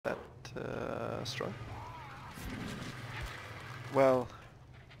strong. Well,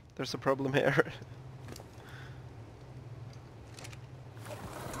 there's a problem here.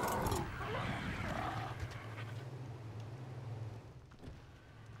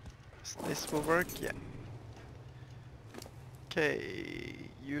 This will work, yeah. Okay,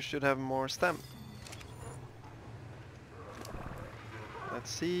 you should have more stem. Let's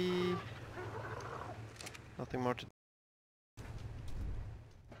see. Nothing more to...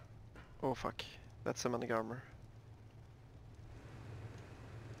 Oh fuck, that's a manic armor.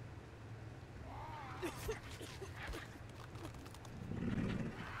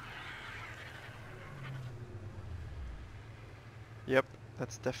 Yep,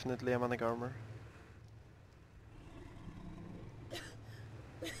 that's definitely a manic armor.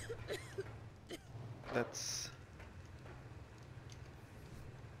 Let's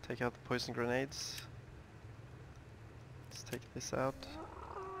take out the poison grenades. Let's take this out.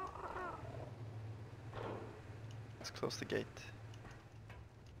 Let's close the gate.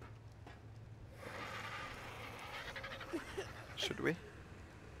 Should we?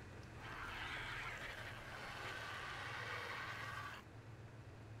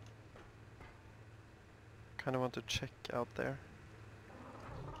 Kinda want to check out there.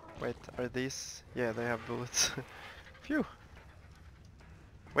 Wait, are these? Yeah, they have bullets. Phew!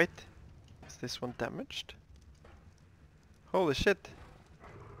 Wait, is this one damaged? Holy shit!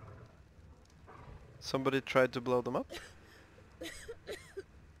 Somebody tried to blow them up?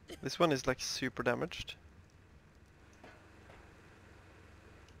 This one is like super damaged.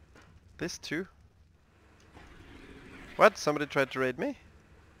 This too. What? Somebody tried to raid me?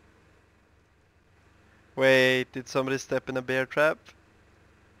 Wait, did somebody step in a bear trap?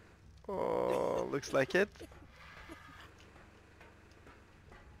 Oh, looks like it.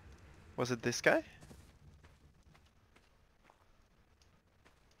 Was it this guy?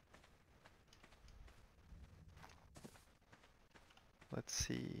 Let's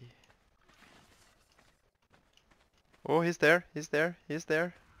see. Oh, he's there, he's there, he's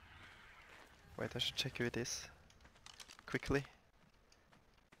there. Wait, I should check who it is. Quickly.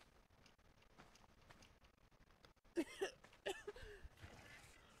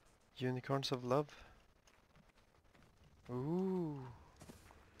 Unicorns of Love. Ooh.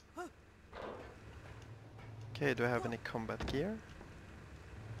 Okay, do I have any combat gear?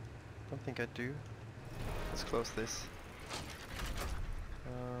 Don't think I do. Let's close this.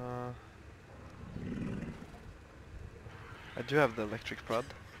 I do have the electric prod.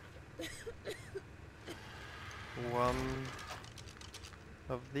 One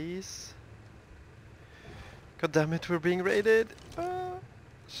of these. God damn it, we're being raided! Ah,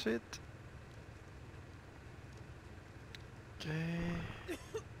 shit. Okay.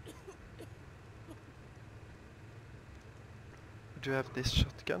 Do you have this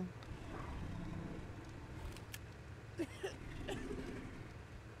shotgun?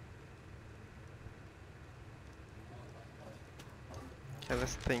 Okay,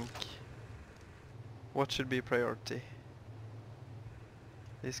 let's think. What should be priority?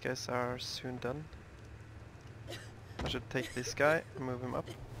 These guys are soon done. I should take this guy and move him up.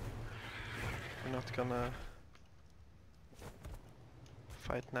 We're not gonna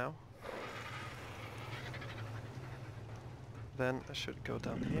fight now. Then I should go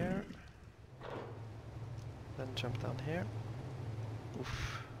down here. Then jump down here.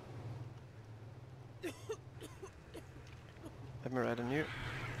 Oof. Let me ride on you.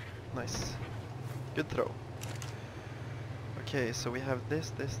 Nice. Good throw. Okay, so we have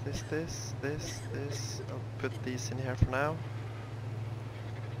this. I'll put these in here for now.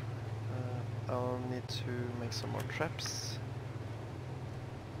 I'll need to make some more traps.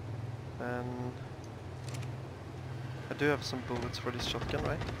 And I do have some bullets for this shotgun,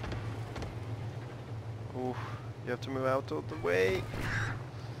 right? Oh, you have to move out of the way.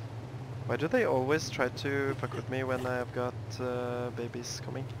 Why do they always try to fuck with me when I've got babies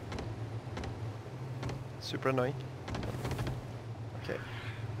coming? Super annoying. Okay.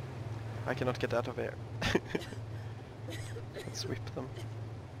 I cannot get out of here. Let's sweep them.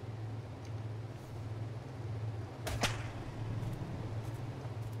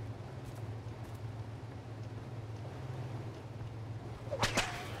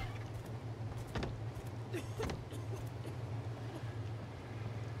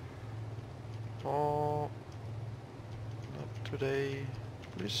 Oh, not today,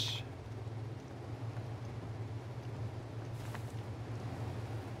 please.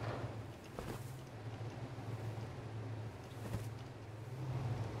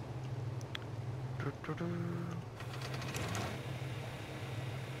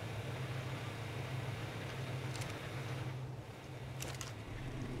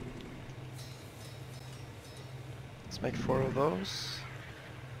 Let's make 4 of those.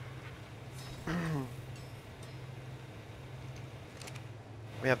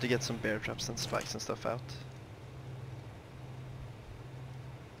 We have to get some bear traps and spikes and stuff out.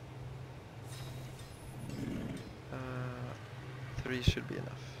 Uh, 3 should be enough.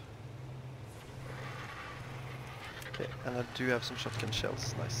 Okay, and I do have some shotgun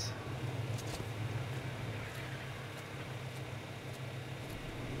shells, nice.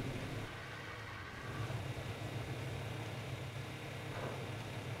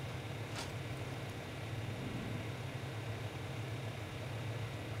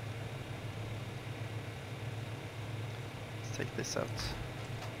 Let's take this out.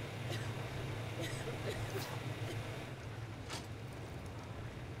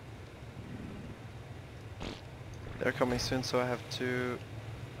 They're coming soon, so I have to...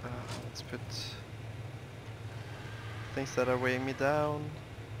 let's put things that are weighing me down.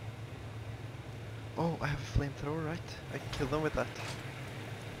 Oh, I have a flamethrower, right? I can kill them with that.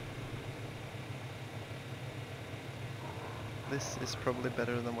 This is probably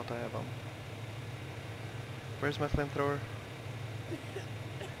better than what I have on. Where's my flamethrower?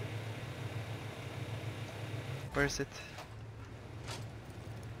 Where is it?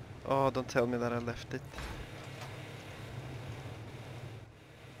 Oh, don't tell me that I left it.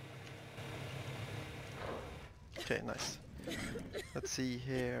 Okay, nice. Let's see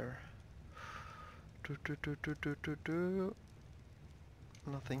here.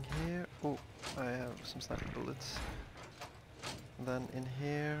 Nothing here. Oh, I have some sniper bullets. And then in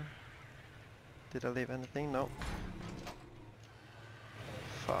here... Did I leave anything? No.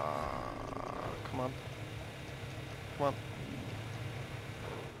 Fuck. Come on. Come on.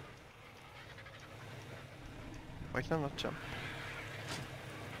 Why can I not jump?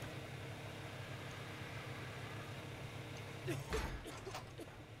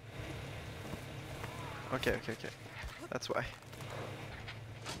 Okay. That's why.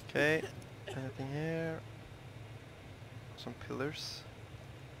 Okay. Anything here? Some pillars.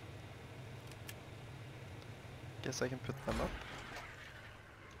 Guess I can put them up.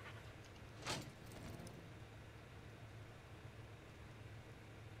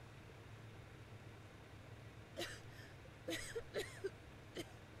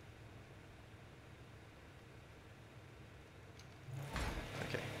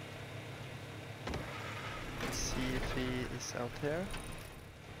 Okay. Let's see if he is out here.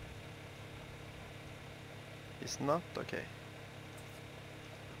 He's not? Okay.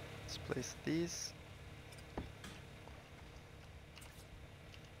 Let's place these.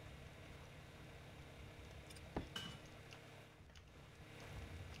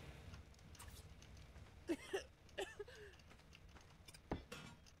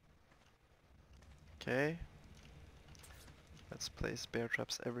 Okay. Let's place bear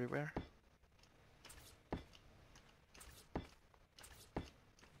traps everywhere.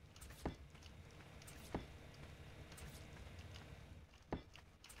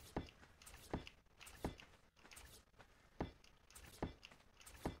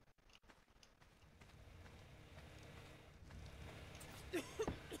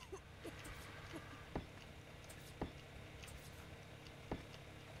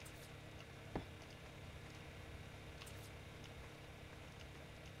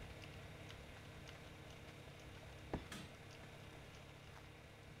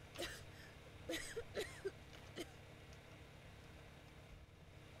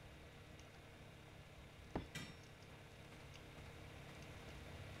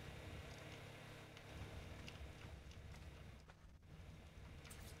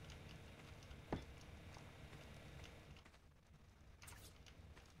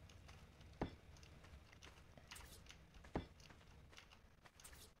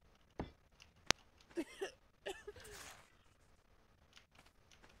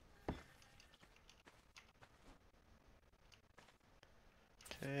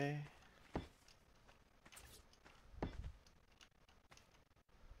 Okay.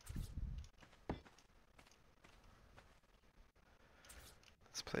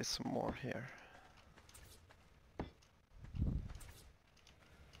 Let's place some more here. And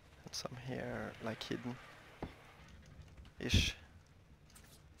some here, like hidden. Ish.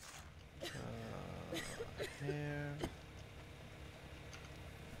 Here.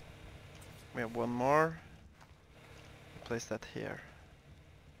 We have one more. Place that here.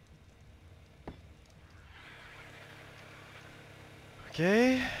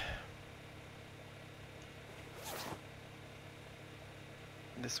 Okay.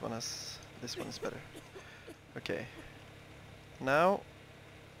 This one is better. Okay. Now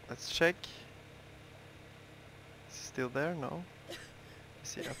let's check. Is he still there? No.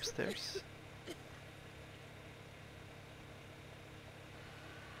 Is he upstairs?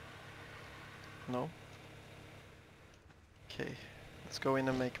 No. Okay, let's go in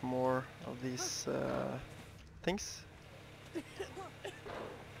and make more of these things.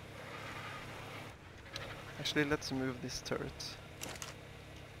 Actually, let's move this turret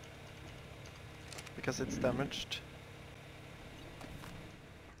because it's damaged.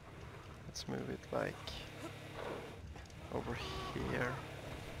 Let's move it like over here.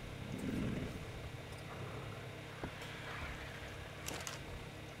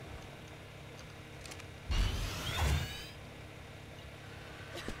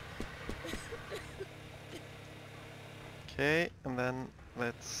 Okay, and then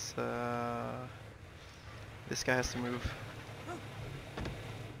let's this guy has to move.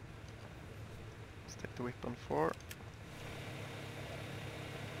 Let's take the whip on 4.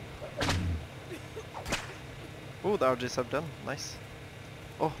 Oh, the RGs have done. Nice.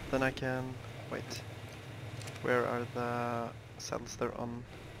 Oh, then I can... Wait. Where are the saddles? They're on...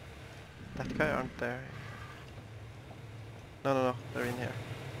 That guy, aren't there? No, no, no. They're in here.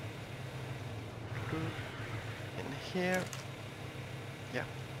 In here. Yeah.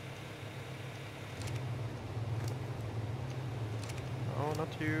 No, not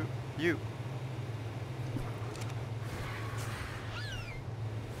you. You.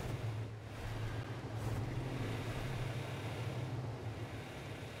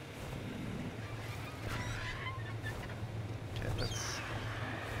 Okay, let's...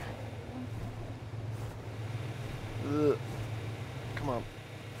 Ugh. Come on.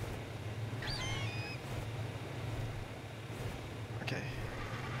 Okay.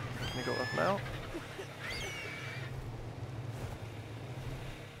 Can we go up now?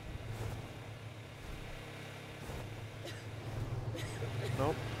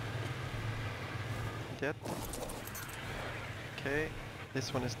 Nope. Not yet. Okay.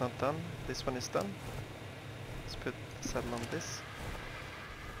 This one is not done. This one is done. Let's put the saddle on this.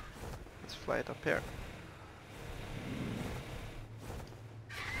 Let's fly it up here.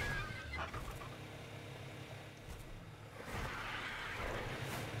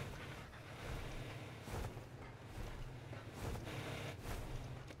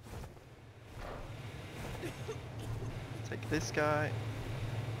 Take this guy.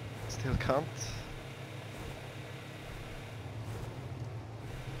 Still can't.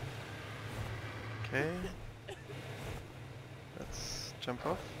 Okay. Let's jump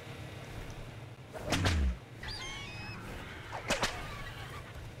off.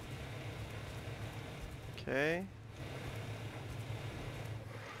 Okay.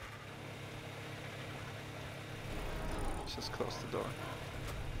 Let's just close the door.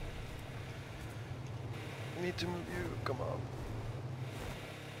 Need to move you, come on.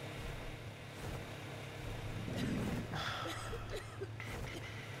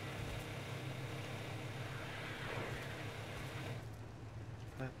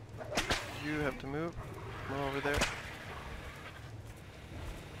 You have to move. Come over there.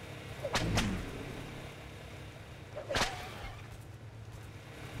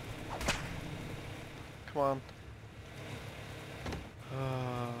 Come on.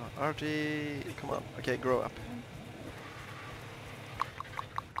 RG, come on. Okay, grow up.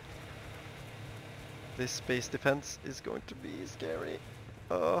 This space defense is going to be scary.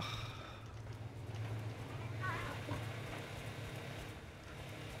 Ugh.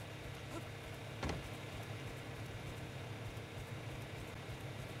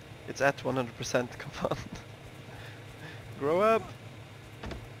 It's at 100%, come on. Grow up!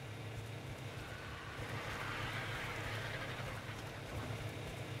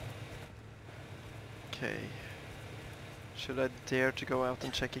 Okay. Should I dare to go out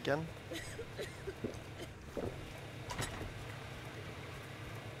and check again?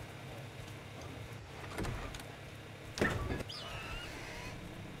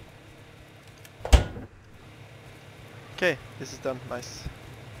 Okay, this is done, nice.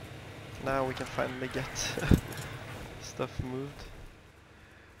 Now we can finally get stuff moved.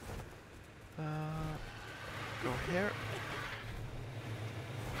 Go here.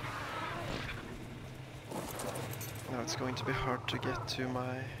 Now it's going to be hard to get to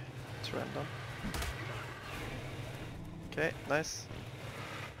my random. Okay, nice.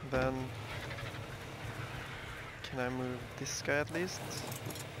 Then can I move this guy at least?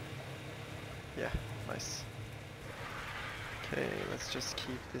 Yeah, nice. Okay, let's just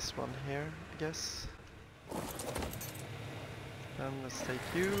keep this one here, I guess. And let's take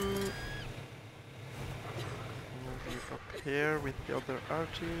you. Move you up here with the other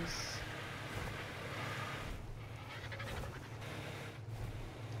archers.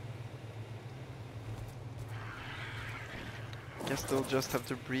 Guess they'll just have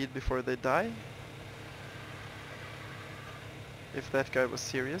to breed before they die. If that guy was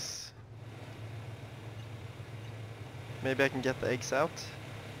serious. Maybe I can get the eggs out.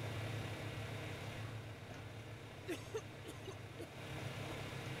 Okay,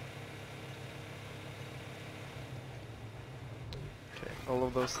 all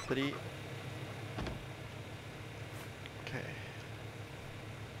of those 3. Okay.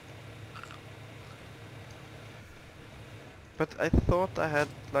 But I thought I had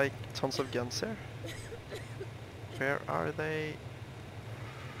like tons of guns here. Where are they?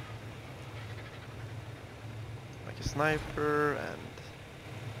 Like a sniper and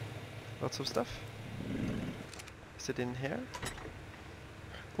lots of stuff. Is it in here?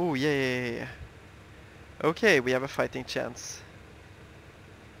 Oh, yeah. Okay, we have a fighting chance.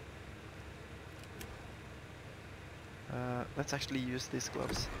 Let's actually use these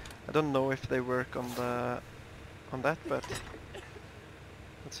gloves. I don't know if they work on that, but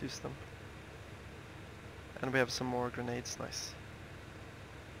let's use them. And we have some more grenades, nice.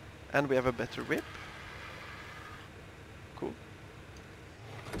 And we have a better whip. Cool.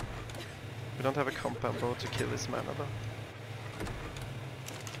 We don't have a compound bow to kill this mana though.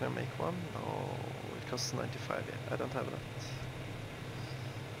 Can I make one? No, it costs 95, yeah, I don't have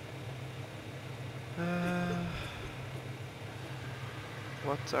that.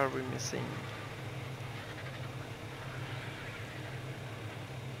 What are we missing?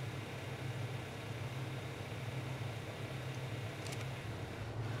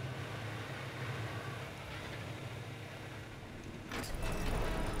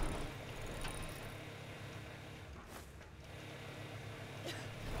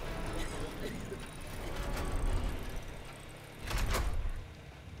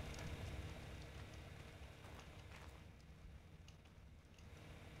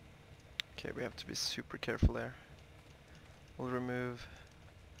 Okay, we have to be super careful there. We'll remove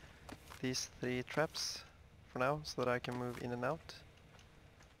these 3 traps for now, so that I can move in and out.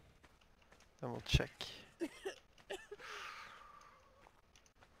 Then we'll check.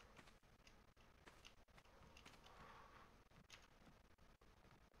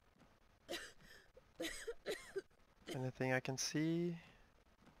 Anything I can see?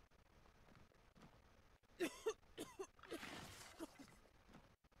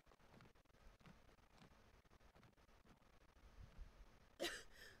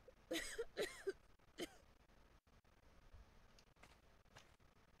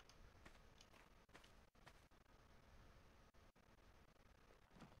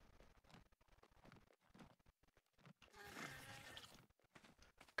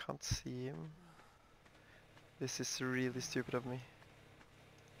 Can't see him. This is really stupid of me.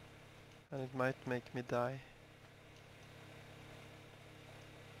 And it might make me die.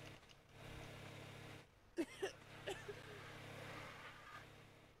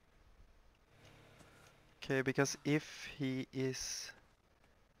 Okay, because if he is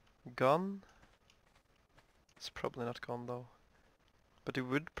gone, it's probably not gone though. But he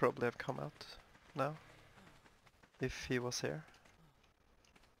would probably have come out now, if he was here.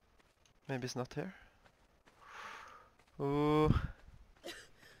 Maybe he's not here. Ooh.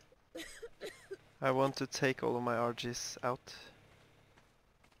 I want to take all of my RGs out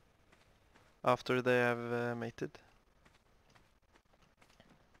after they have mated.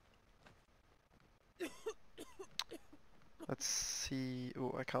 Let's see.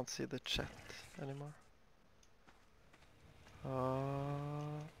 Oh, I can't see the chat anymore.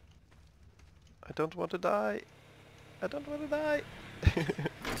 I don't want to die. I don't want to die.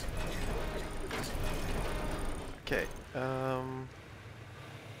 Okay.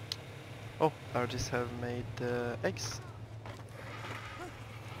 Oh, RGs have made eggs.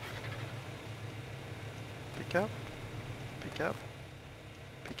 Pick up. Pick up.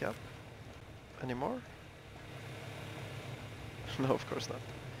 Pick up. Any more? No, of course not.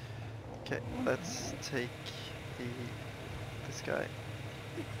 Okay, let's take this guy.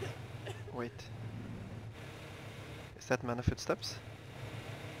 Wait. Is that mana footsteps?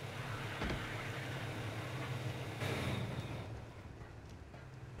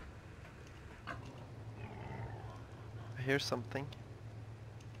 I hear something.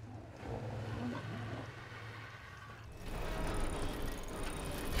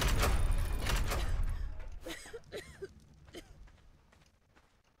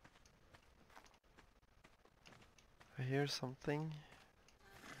 I hear something.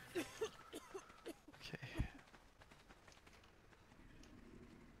 Okay.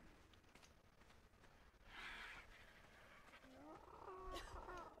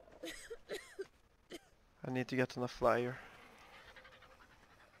 I need to get on a flyer.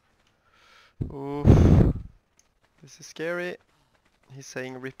 Oof. This is scary. He's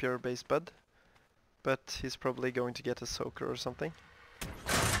saying rip your base bud. But he's probably going to get a soaker or something.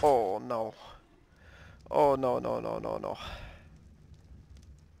 Oh no. Oh no, no, no, no, no.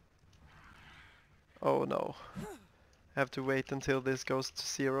 Oh no. I have to wait until this goes to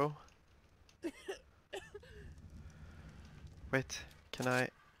 0. Wait, can I?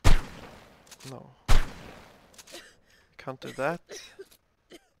 No. Can't do that.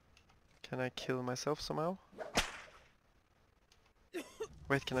 Can I kill myself somehow?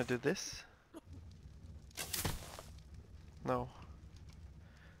 Wait, can I do this? No.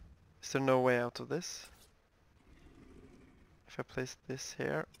 Is there no way out of this? If I place this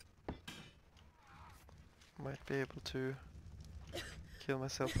here, might be able to kill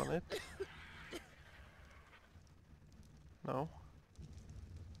myself on it. No.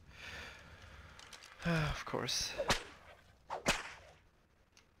 Of course.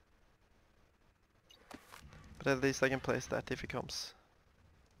 But at least I can place that if he comes.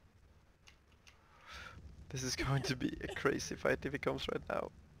 This is going to be a crazy fight if he comes right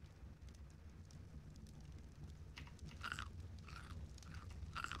now.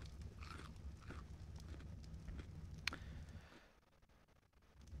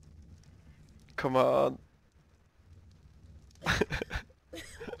 Come on.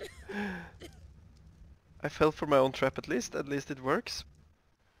 I fell for my own trap at least it works.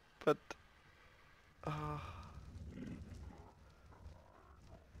 But I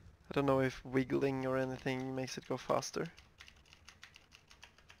don't know if wiggling or anything makes it go faster.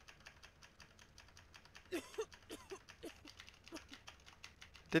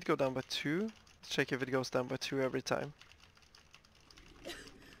 Did go down by 2. Let's check if it goes down by 2 every time.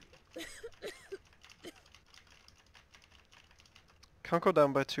 Can't go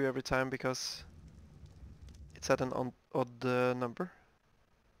down by 2 every time because it's at an odd number.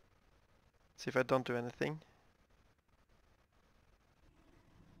 See if I don't do anything.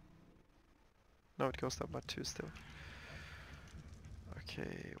 No, it goes down by 2 still.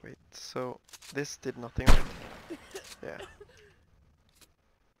 Okay, wait, so this did nothing, right? Yeah.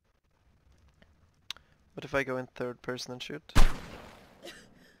 But if I go in third person and shoot,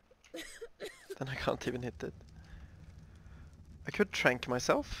 then I can't even hit it. I could trank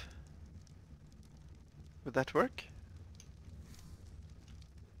myself. Would that work?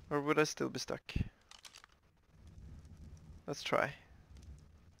 Or would I still be stuck? Let's try.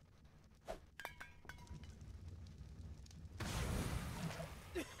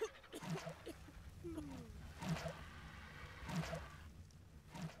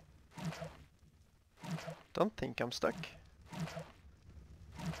 Don't think I'm stuck.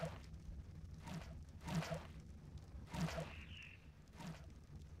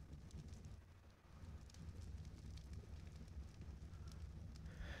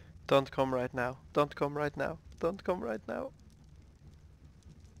 Don't come right now. Don't come right now. Don't come right now.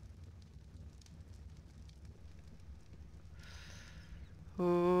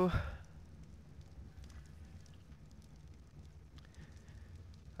 Ooh.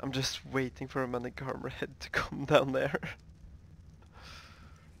 I'm just waiting for a manic armor head to come down there.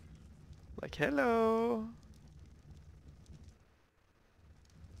 Like, hello.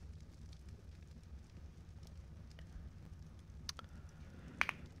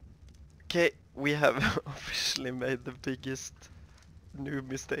 Okay, we have officially made the biggest noob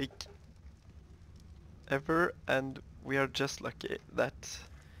mistake ever, and we are just lucky that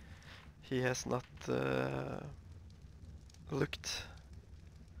he has not looked.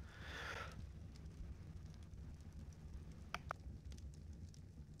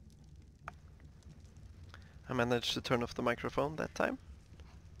 I managed to turn off the microphone that time.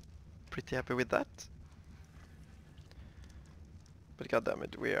 Pretty happy with that. But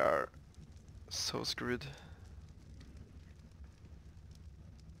goddammit, we are so screwed.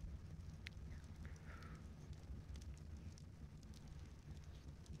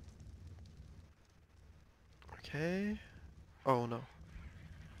 Okay. Oh no.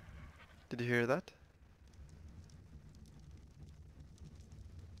 Did you hear that?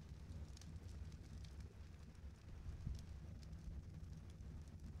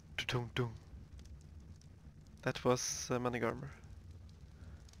 Dum-dum. That was manic armor,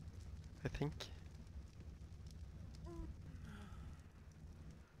 I think.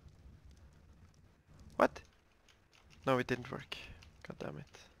 What? No, it didn't work. God damn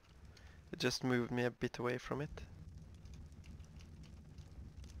it. It just moved me a bit away from it.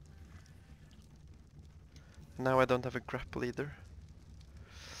 Now I don't have a grapple either.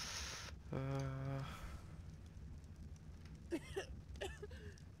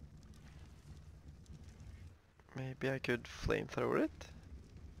 Maybe I could flamethrower it?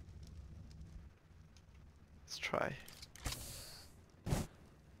 Let's try.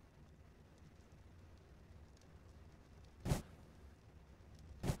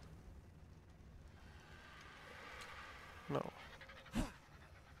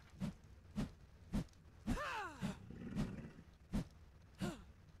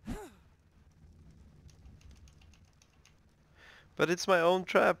 But it's my own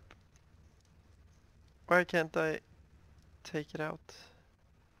trap. Why can't I take it out?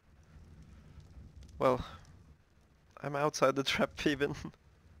 Well, I'm outside the trap even.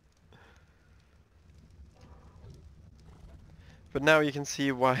 But now you can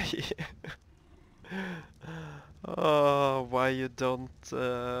see why oh, why you don't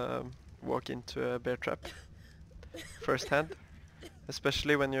walk into a bear trap firsthand,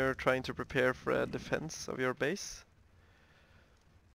 especially when you're trying to prepare for a defense of your base.